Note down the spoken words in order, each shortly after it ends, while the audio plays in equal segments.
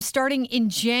starting in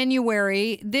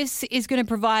January. This is going to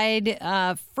provide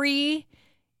free,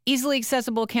 easily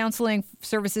accessible counseling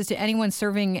services to anyone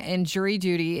serving in jury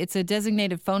duty. It's a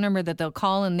designated phone number that they'll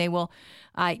call, and they will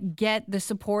get the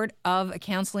support of a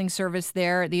counseling service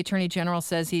there. The Attorney General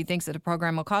says he thinks that the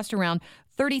program will cost around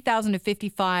 $30,000 to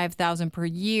 $55,000 per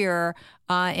year,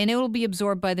 and it will be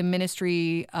absorbed by the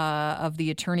Ministry of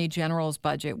the Attorney General's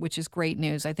budget, which is great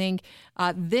news. I think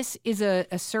this is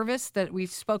a service that we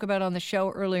spoke about on the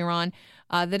show earlier on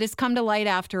that has come to light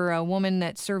after a woman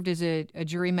that served as a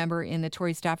jury member in the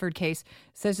Tori Stafford case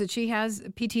says that she has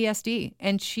PTSD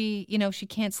and she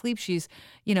can't sleep. She's,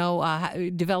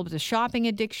 developed a shopping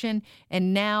addiction,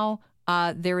 and now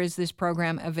there is this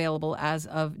program available as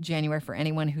of January for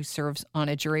anyone who serves on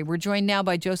a jury. We're joined now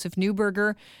by Joseph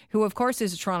Neuberger, who, of course,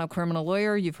 is a Toronto criminal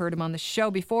lawyer. You've heard him on the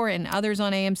show before and others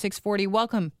on AM 640.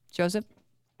 Welcome, Joseph.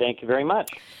 Thank you very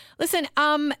much. Listen,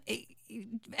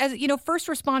 as first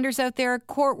responders out there,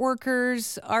 court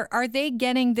workers, are they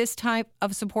getting this type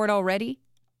of support already?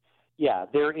 Yeah,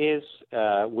 there is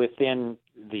within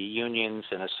the unions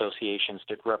and associations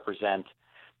that represent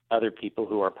other people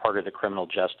who are part of the criminal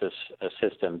justice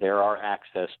system, there are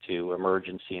access to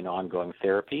emergency and ongoing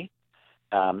therapy.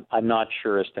 I'm not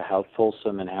sure as to how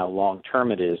fulsome and how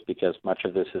long-term it is because much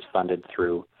of this is funded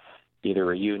through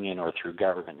either a union or through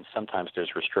government. Sometimes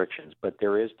there's restrictions, but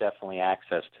there is definitely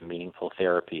access to meaningful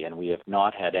therapy, and we have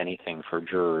not had anything for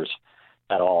jurors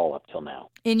at all up till now.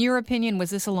 In your opinion,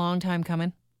 was this a long time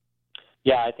coming?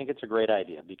 Yeah, I think it's a great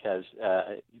idea because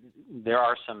there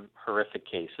are some horrific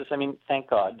cases. I mean,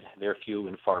 thank God they're few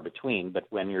and far between, but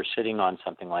when you're sitting on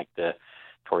something like the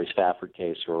Tori Stafford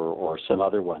case or some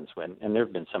other ones, and there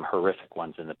have been some horrific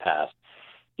ones in the past,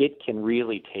 it can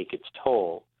really take its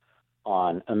toll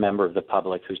on a member of the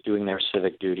public who's doing their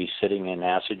civic duty, sitting in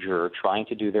as a juror, trying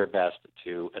to do their best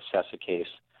to assess a case,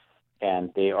 and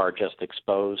they are just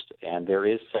exposed, and there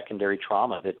is secondary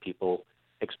trauma that people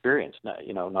experience,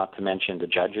 not to mention the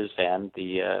judges and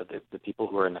the people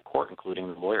who are in the court,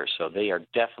 including the lawyers. So they are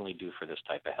definitely due for this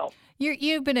type of help.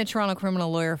 You've been a Toronto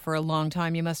criminal lawyer for a long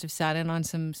time. You must have sat in on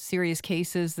some serious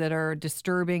cases that are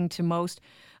disturbing to most.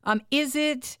 Is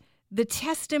it the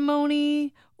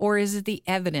testimony or is it the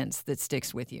evidence that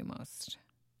sticks with you most?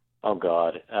 Oh,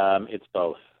 God. It's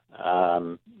both.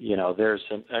 There's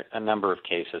a number of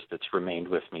cases that's remained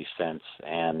with me since,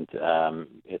 and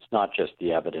it's not just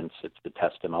the evidence, it's the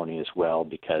testimony as well,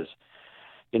 because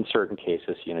in certain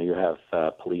cases, you have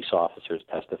police officers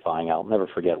testifying. I'll never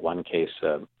forget one case.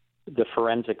 The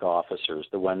forensic officers,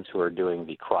 the ones who are doing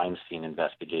the crime scene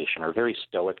investigation, are very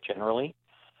stoic generally,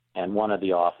 and one of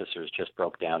the officers just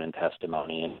broke down in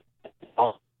testimony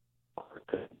and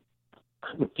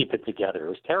couldn't keep it together. It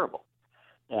was terrible.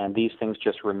 And these things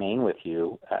just remain with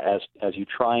you as you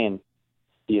try and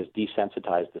be as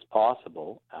desensitized as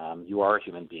possible. You are a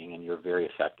human being, and you're very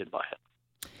affected by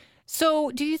it. So,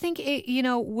 do you think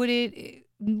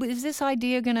is this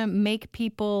idea going to make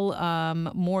people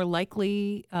more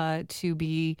likely to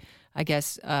be, I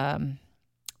guess,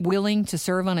 willing to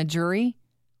serve on a jury?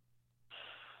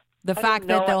 The fact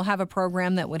that they'll have a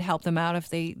program that would help them out if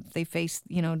they face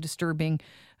disturbing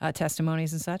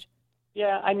testimonies and such.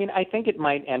 Yeah, I mean, I think it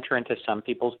might enter into some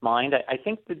people's mind. I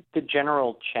think the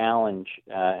general challenge,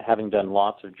 having done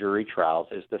lots of jury trials,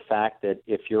 is the fact that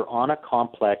if you're on a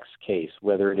complex case,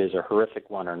 whether it is a horrific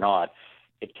one or not,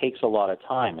 it takes a lot of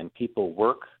time. And people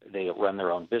work, they run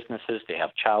their own businesses, they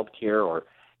have childcare or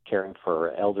caring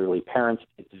for elderly parents.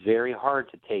 It's very hard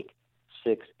to take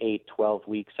 6, 8, 12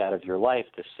 weeks out of your life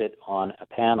to sit on a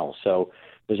panel. So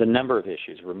there's a number of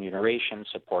issues: remuneration,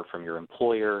 support from your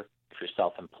employer. If you're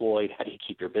self-employed, how do you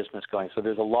keep your business going? So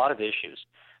there's a lot of issues.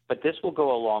 But this will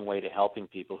go a long way to helping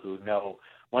people who know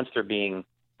once they're being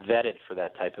vetted for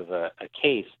that type of a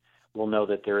case, will know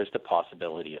that there is the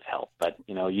possibility of help. But,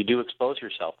 you do expose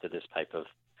yourself to this type of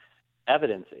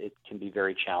evidence. It can be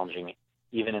very challenging,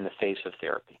 even in the face of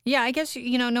therapy. Yeah, I guess,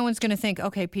 no one's going to think,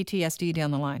 okay, PTSD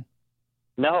down the line.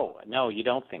 No, you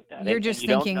don't think that. You're just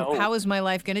thinking, how is my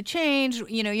life going to change?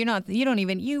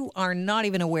 You are not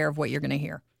even aware of what you're going to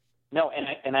hear. No,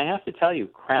 and I have to tell you,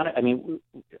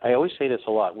 I always say this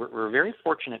a lot. We're very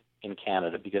fortunate in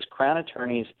Canada because Crown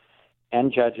attorneys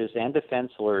and judges and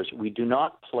defense lawyers, we do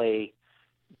not play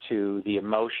to the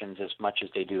emotions as much as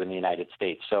they do in the United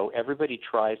States. So everybody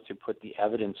tries to put the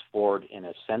evidence forward in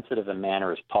as sensitive a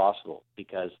manner as possible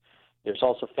because there's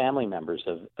also family members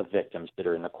of victims that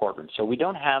are in the courtroom. So we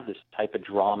don't have this type of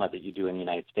drama that you do in the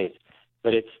United States.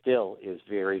 But it still is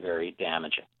very, very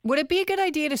damaging. Would it be a good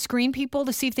idea to screen people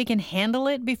to see if they can handle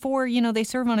it before, they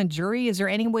serve on a jury? Is there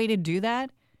any way to do that?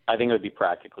 I think it would be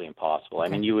practically impossible. Okay. I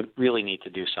mean, you would really need to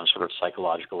do some sort of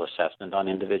psychological assessment on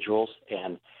individuals,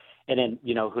 and then,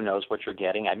 who knows what you're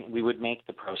getting. I mean, we would make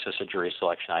the process of jury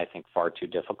selection, I think, far too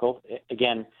difficult.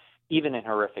 Again, even in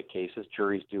horrific cases,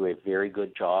 juries do a very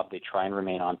good job. They try and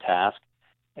remain on task.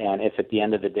 And if at the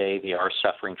end of the day they are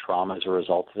suffering trauma as a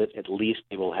result of it, at least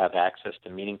they will have access to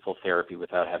meaningful therapy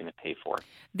without having to pay for it.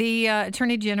 The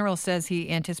Attorney General says he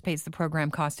anticipates the program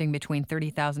costing between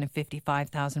 $30,000 and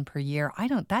 $55,000 per year.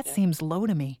 That seems low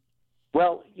to me.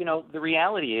 Well, the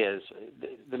reality is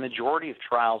the majority of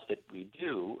trials that we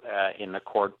do in the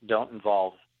court don't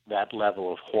involve that level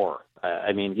of horror.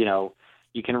 I mean,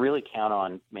 you can really count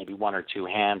on maybe one or two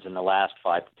hands in the last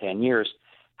 5 to 10 years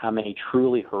how many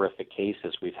truly horrific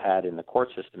cases we've had in the court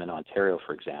system in Ontario,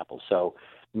 for example. So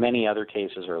many other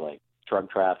cases are like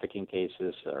drug trafficking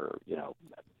cases or,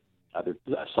 other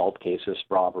assault cases,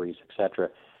 robberies, etc.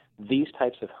 These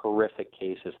types of horrific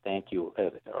cases, thank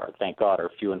God, are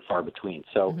few and far between.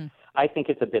 So I think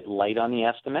it's a bit light on the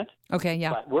estimate. Okay,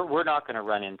 yeah. But we're not going to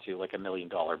run into like $1 million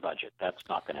budget. That's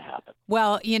not going to happen.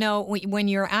 Well, when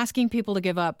you're asking people to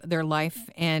give up their life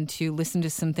and to listen to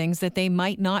some things that they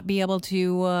might not be able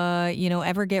to,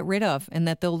 ever get rid of, and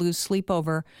that they'll lose sleep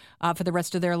over for the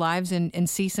rest of their lives and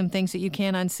see some things that you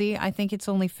can't unsee, I think it's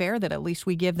only fair that at least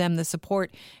we give them the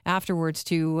support afterwards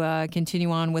to continue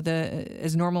on with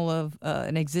as normal of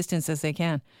an existence as they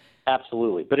can.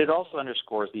 Absolutely. But it also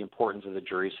underscores the importance of the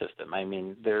jury system. I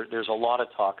mean, there's a lot of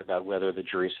talk about whether the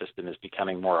jury system is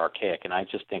becoming more archaic, and I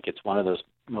just think it's one of those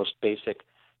most basic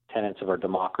tenets of our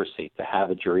democracy to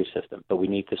have a jury system. But we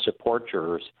need to support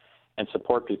jurors and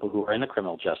support people who are in the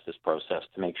criminal justice process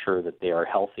to make sure that they are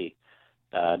healthy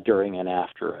during and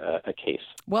after a case.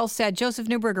 Well said. Joseph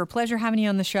Neuberger, pleasure having you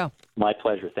on the show. My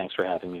pleasure. Thanks for having me.